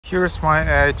Here's my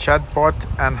chatbot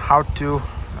and how to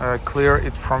clear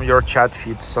it from your chat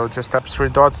feed. So just tap three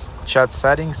dots, chat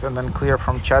settings, and then clear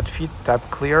from chat feed, tap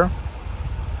clear.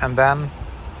 And then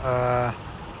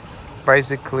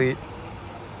basically,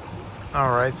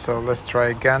 all right, so let's try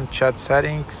again, chat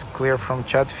settings, clear from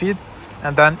chat feed.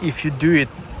 And then if you do it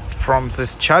from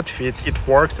this chat feed, it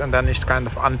works, and then it kind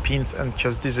of unpins and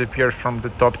just disappears from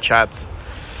the top chats.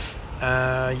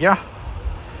 Yeah.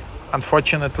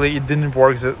 Unfortunately, it didn't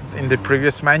work in the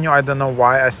previous menu. I don't know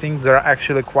why. I think there are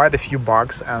actually quite a few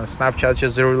bugs, and Snapchat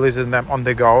just releasing them on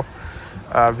the go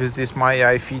with this My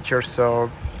AI feature.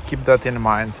 So keep that in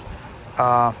mind.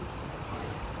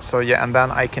 So yeah, and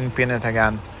then I can pin it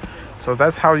again. So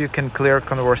that's how you can clear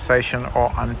conversation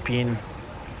or unpin